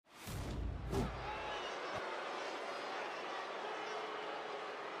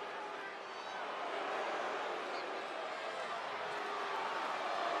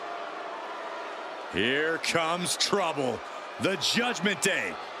Here comes trouble. The Judgment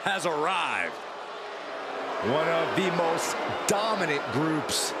Day has arrived. One of the most dominant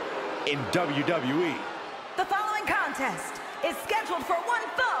groups in WWE. The following contest is scheduled for one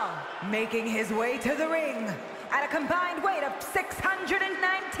fall, making his way to the ring at a combined weight of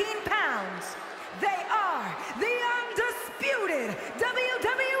 619 pounds. They are the undisputed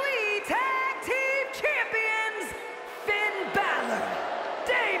WWE Tag Team Champions, Finn Balor,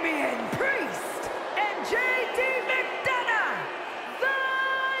 Damian Priest, and JD McDonough, the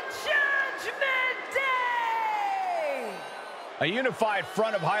Judgment Day! A unified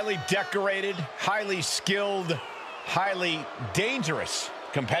front of highly decorated, highly skilled, highly dangerous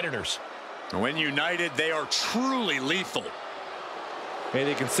competitors. When united, they are truly lethal. And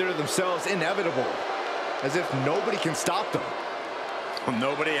they consider themselves inevitable, as if nobody can stop them. Well,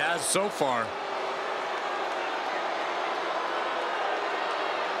 nobody has so far.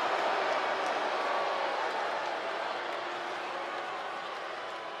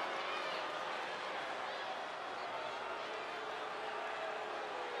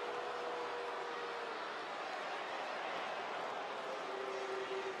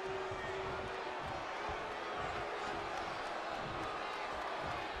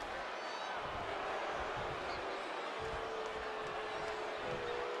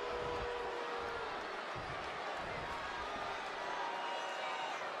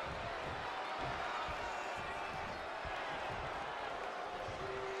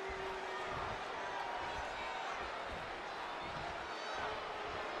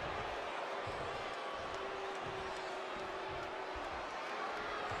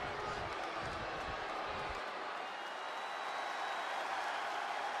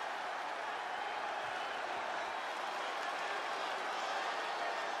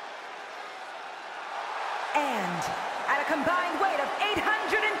 And at a combined weight of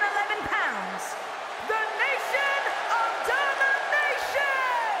 811 pounds, the Nation of Domination!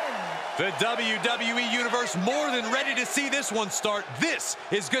 The WWE Universe more than ready to see this one start. This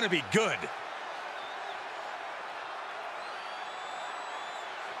is going to be good.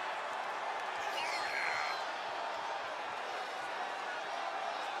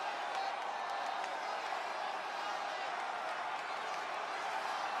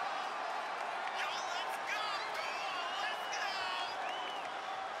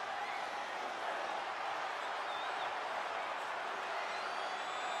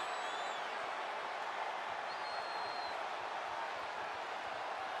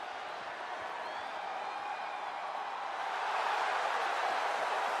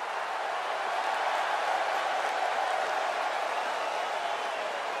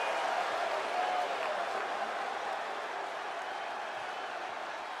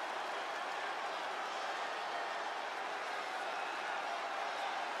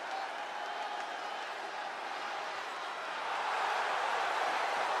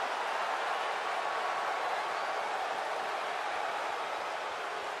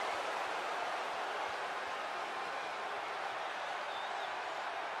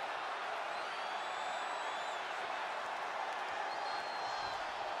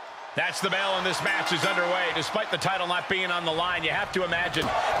 That's the bell, and this match is underway. Despite the title not being on the line, you have to imagine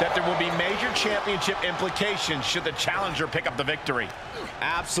that there will be major championship implications should the challenger pick up the victory.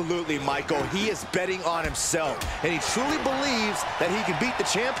 Absolutely, Michael. He is betting on himself, and he truly believes that he can beat the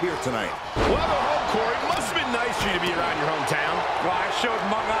champ here tonight. Welcome home, Corey. Must have been nice for you to be around your hometown. Well, I showed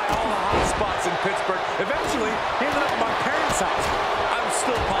Mung Eye all the hot spots in Pittsburgh. Eventually, he ended up at my parents' house. I'm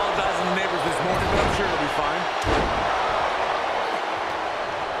still apologizing to neighbors this morning, but I'm sure it'll be fine.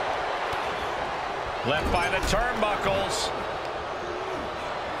 Left by the turnbuckles.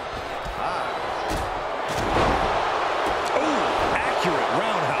 Oh, accurate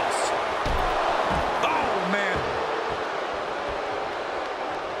roundhouse. Oh, man.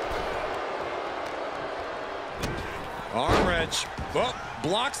 Arm wrench. Oh,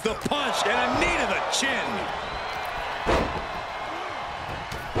 blocks the punch and a knee to the chin.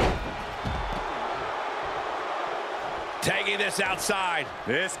 Tagging this outside.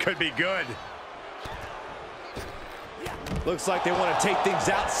 This could be good. Looks like they want to take things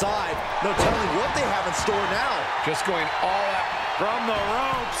outside. No telling what they have in store now. Just going all out from the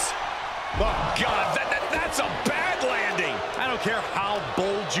ropes. Oh, God, that's a bad landing. I don't care how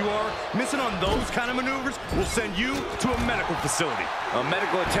bold you are, missing on those kind of maneuvers will send you to a medical facility.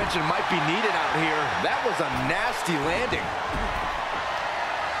 Medical attention might be needed out here. That was a nasty landing.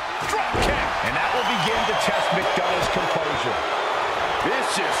 Drop kick. And that will begin to test McDonough's composure.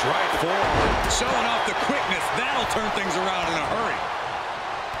 Vicious right forward. Showing off the quickness. That'll turn things around in a hurry.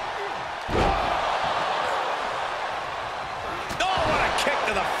 Oh, what a kick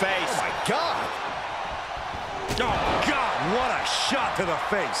to the face. Oh, my God. Oh, God, what a shot to the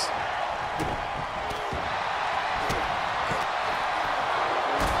face.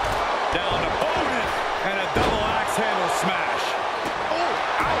 Down opponent, and a double axe handle smash. Oh,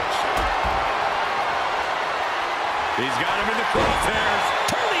 ouch. He's got him in the crosshairs.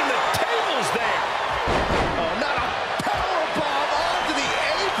 Turning the tables there. Oh, not a powerbomb onto the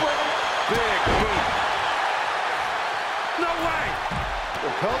apron. Big boot. No way.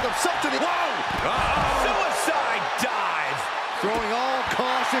 Held himself to the... Whoa! Suicide dive. Throwing all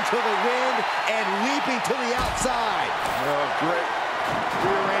caution to the wind and leaping to the outside. Oh, great.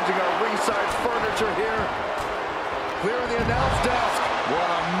 Rearranging our ringside furniture here. Clearing the announce desk. What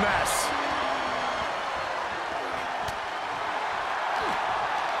a mess.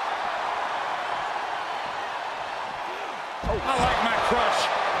 Oh, I like my crush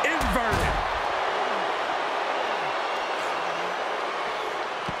inverted.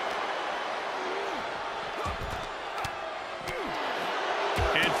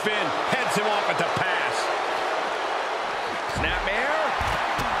 And Finn heads him off at the pass. Snapmare.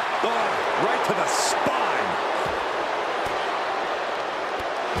 Oh, right to the spine.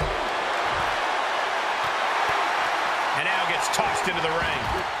 And now gets tossed into the ring.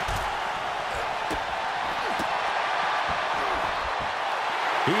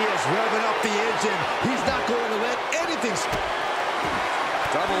 He is revving up the engine. He's not going to let anything...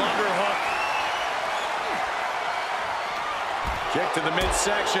 Double underhook. Kick to the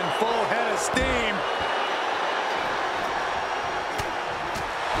midsection, full head of steam.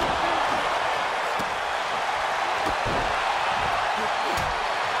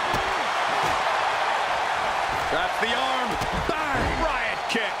 That's the arm. Bang! Riot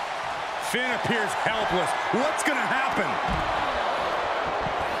kick. Finn appears helpless. What's going to happen?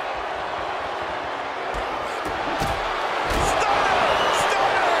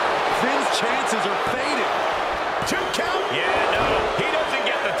 Chances are faded. 2 count. Yeah, no, he doesn't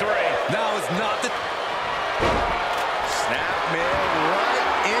get the 3. Now is not the... Snapmare right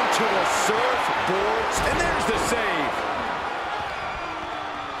into the surfboards. And there's the save.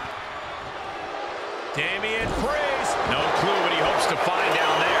 Damian Priest. No clue what he hopes to find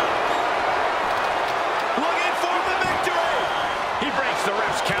down there. Looking for the victory. He breaks the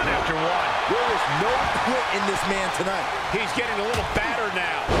ref's count after 1. There is no quit in this man tonight. He's getting a little battered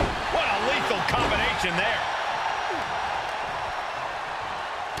now. What a lethal combination there.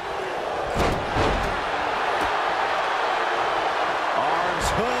 Arms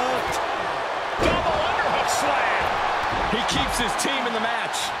hooked. Double underhook slam. He keeps his team in the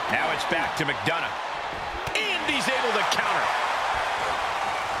match. Now it's back to McDonough. And he's able to counter.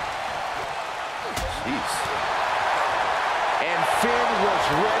 Jeez. And Finn was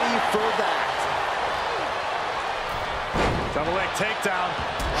ready for that. Double leg takedown.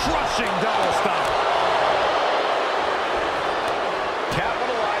 Crushing double stomp.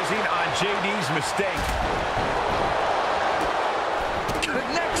 Capitalizing on JD's mistake.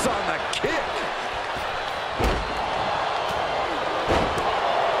 Connects on the kick.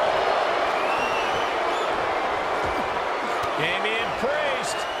 Damian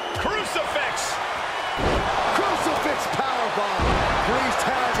Priest. Crucifix. Crucifix powerbomb. Priest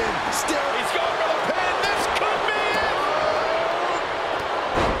has him. Still. He's going for the pin. This could be it.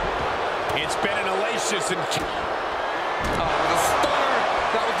 It's been an hellacious and... Oh, the stunner.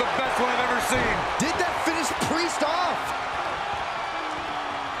 That was the best one I've ever seen. Did that finish Priest off?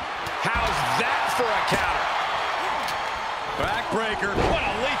 How's that for a counter? Backbreaker. What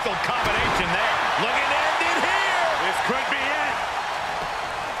a lethal combination there. Looking to end it here. This could be it.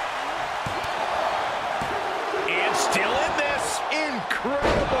 And still in this.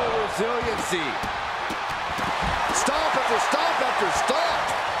 Incredible resiliency. Stomp after stomp after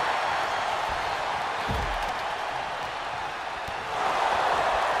stomp.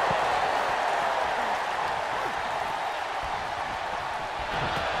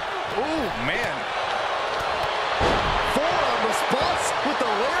 Oh, man. Forearm response with the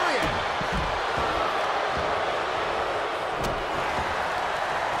lariat.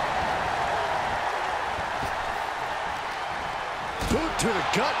 Boot to the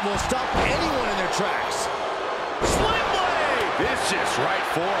gut will stop anyone in their tracks. Slim blade. Vicious right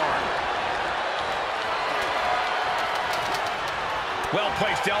forearm.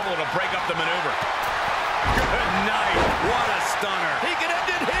 Well-placed elbow to break up the maneuver. Good night. What a stunner. He can end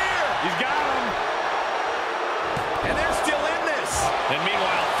it here. He's got him. And they're still in this. And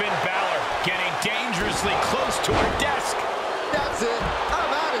meanwhile, Finn Balor getting dangerously close to her desk. That's it. I'm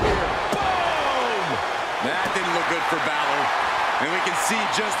out of here. Boom! That didn't look good for Balor. And we can see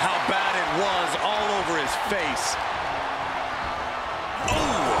just how bad it was all over his face.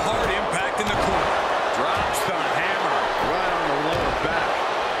 Oh, hard impact in the corner. Drop stomp.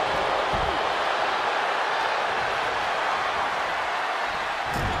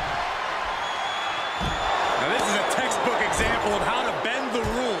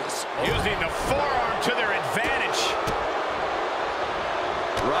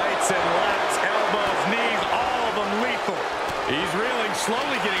 rights and lefts, elbows, knees, all of them lethal. He's reeling,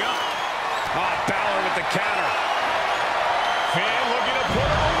 slowly getting up. Oh, Balor with the counter. Finn looking to put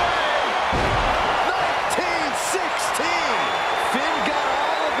him away. 1916. Finn got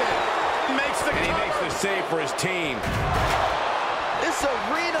all of it. And he makes the save for his team. This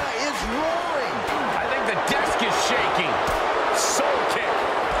arena is roaring. I think the desk is shaking. Soul kick.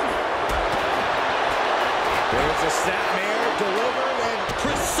 There's a snapmare delivered and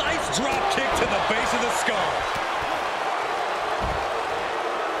precise drop kick to the base of the skull.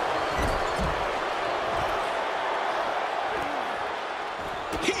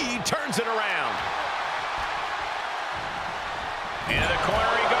 He turns it around. Into the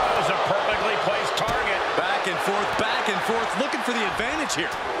corner he goes, a perfectly placed target. Back and forth, looking for the advantage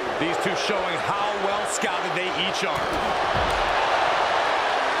here. These two showing how well scouted they each are.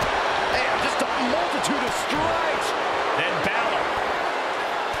 And just a multitude of strikes. Then Balor.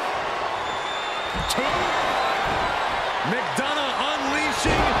 Two. McDonough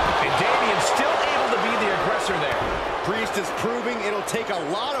unleashing. And Damian still able to be the aggressor there. Priest is proving it'll take a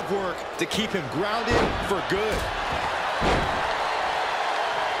lot of work to keep him grounded for good.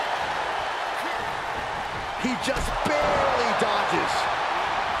 He just barely dodges.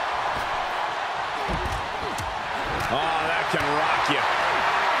 Oh, that can rock you.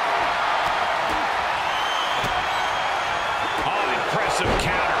 Oh, impressive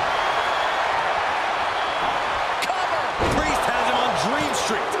counter. Cover! Priest has him on Dream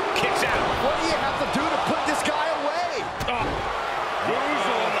Street. Kicks out. What do you have to do to put this guy away?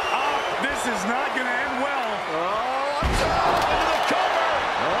 Boozled up. This is not going to end well. Oh, into the cover!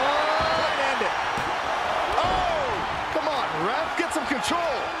 Oh, and end it. Oh, come on, ref, get some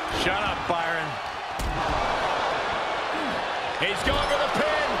control. Shut up, Byron. He's going for the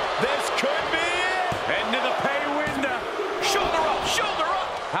pin. This could be it. Into the pay window. Shoulder up, shoulder up.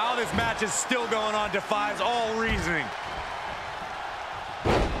 How this match is still going on defies all reasoning.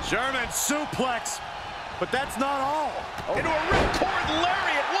 German suplex, but that's not all. Into a ripcord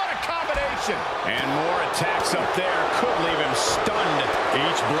lariat. What a combination. And more attacks up there could leave him stunned.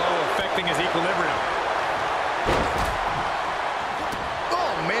 Each blow affecting his equilibrium.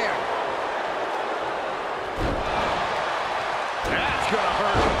 Oh, man. That's going to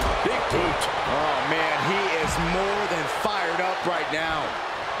hurt. Big boot. Oh, man, he is more than fired up right now.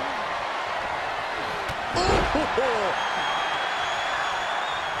 Ooh.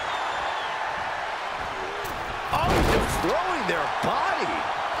 Oh, throwing their body.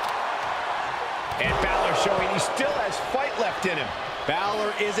 And Balor showing he still has fight left in him.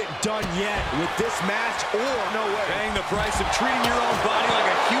 Balor isn't done yet with this match, or no way. Paying the price of treating your own body like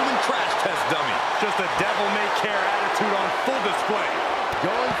a human crash test dummy. Just a devil-may-care attitude on full display.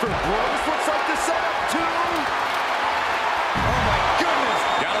 Going for broke. Looks like the setup, too. Oh, my goodness.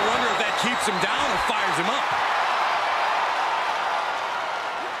 Gotta wonder if that keeps him down or fires him up.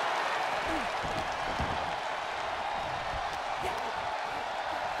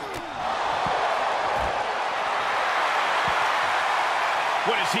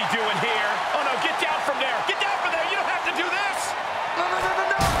 What is he doing here? Oh, no, get down from there. Get down from there. You don't have to do this. No.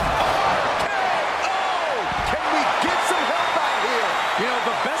 Oh, can we get some help out here? You know,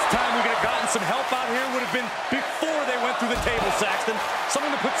 the best time we could have gotten some help out here would have been before they went through the table, Saxton.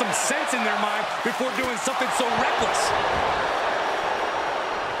 Someone to put some sense in their mind before doing something so reckless.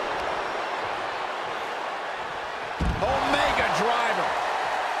 Omega driver.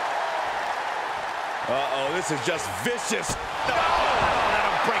 Uh-oh, this is just vicious. Oh,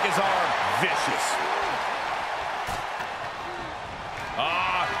 that'll break his arm. Vicious.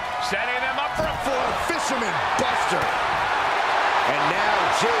 Setting them up for a Fisherman Buster. And now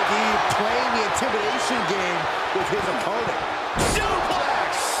JD playing the intimidation game with his opponent.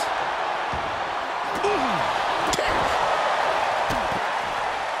 Suplex! Ooh, kick!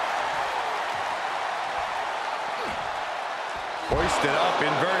 Hoisted up,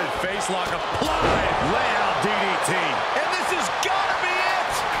 inverted face lock applied. Layout DDT. And this has got to be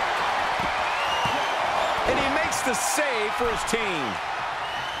it. And he makes the save for his team.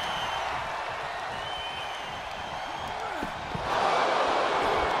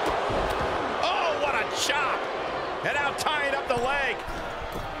 Oh, what a chop. And now tying up the leg.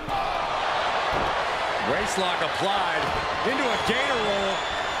 Waist lock applied. Into a gator roll.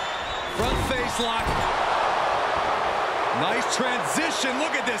 Front face lock. Nice transition.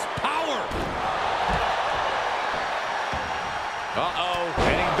 Look at this power. Uh-oh.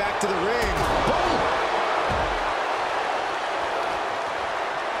 Heading back to the ring. Boom!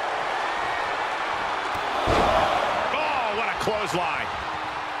 Oh, what a clothesline.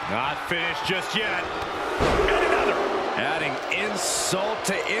 Not finished just yet. And another. Adding Insult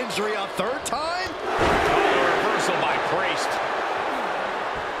to injury a third time? Oh, reversal by Priest.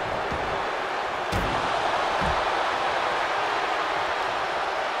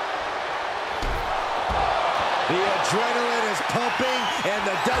 The adrenaline is pumping, and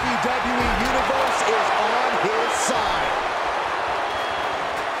the WWE Universe is on his side.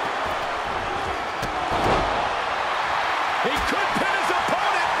 He could pin his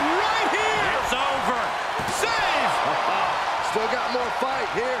opponent right here. It's over. Save. Still got more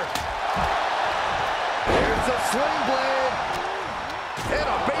fight here. Here's a sling blade. And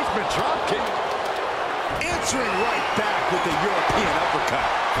a basement dropkick. Answering right back with the European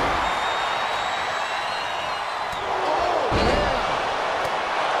uppercut.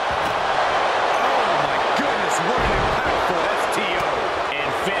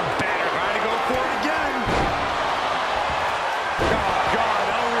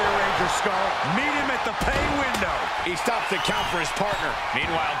 Meet him at the pay window. He stops the count for his partner.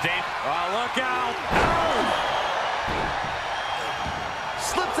 Meanwhile, Dane. Oh, look out.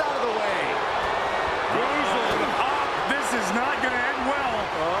 Slips out of the way. This is not going to end well.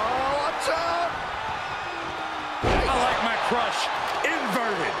 Oh, watch out. I like my crush.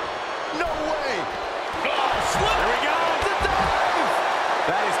 Inverted. No way. Oh, slip. Here we go. The dive.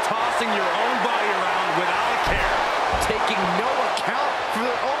 That is tossing your own body around without a care. Taking no account for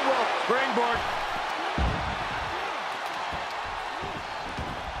their own well. Springboard.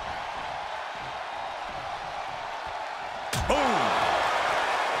 Boom.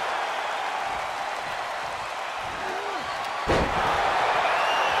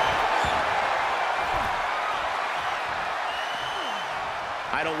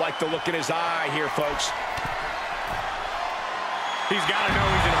 I don't like the look in his eye here, folks. He's got to know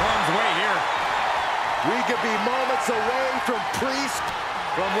he's in harm's way here. We could be moments away from Priest.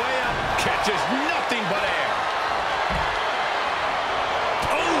 From way up, catches nothing but air.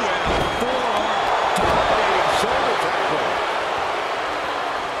 Oh, and a forearm. Dominating shoulder tackle.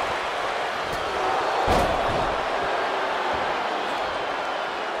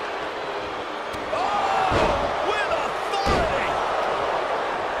 Oh, with authority.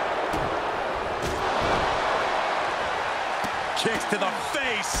 Kicks to the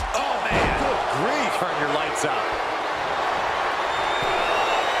face. Oh, man. Good grief. Turn your lights out.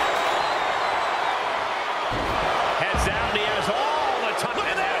 Heads out, and he has all the time.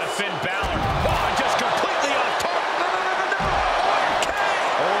 And out of Finn Balor. Oh, just completely off target. No.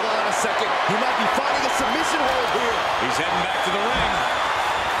 Hold on a second. He might be finding a submission hold here. He's heading back to the ring.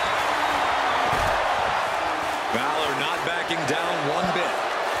 Balor not backing down one bit.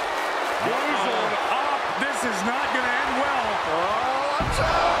 This is not going to end well. Oh, watch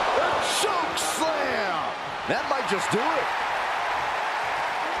out. A choke slam. That might just do it.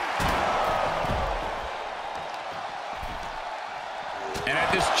 And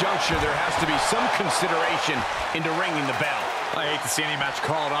at this juncture, there has to be some consideration into ringing the bell. I hate to see any match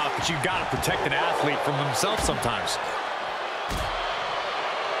called off, but you've got to protect an athlete from himself sometimes.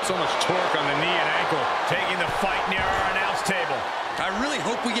 So much torque on the knee and ankle. Taking the fight near our announce table. I really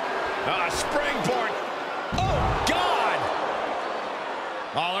hope we get... Springboard. Oh, God!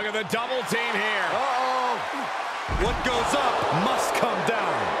 Oh, look at the double team here. Uh-oh. What goes up must come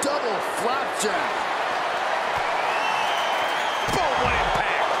down. Double flapjack. Boom, what impact.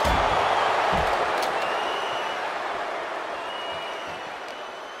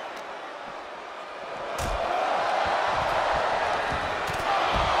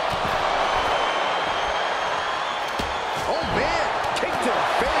 Oh, man. Kick to the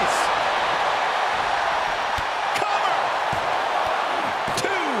face. Cover. 2.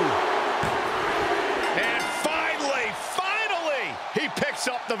 And finally, he picks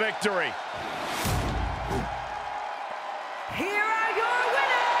up the victory. Here are your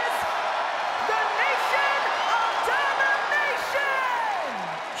winners, the Nation of Domination!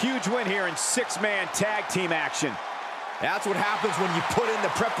 Huge win here in 6-man tag team action. That's what happens when you put in the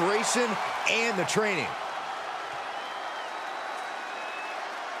preparation and the training.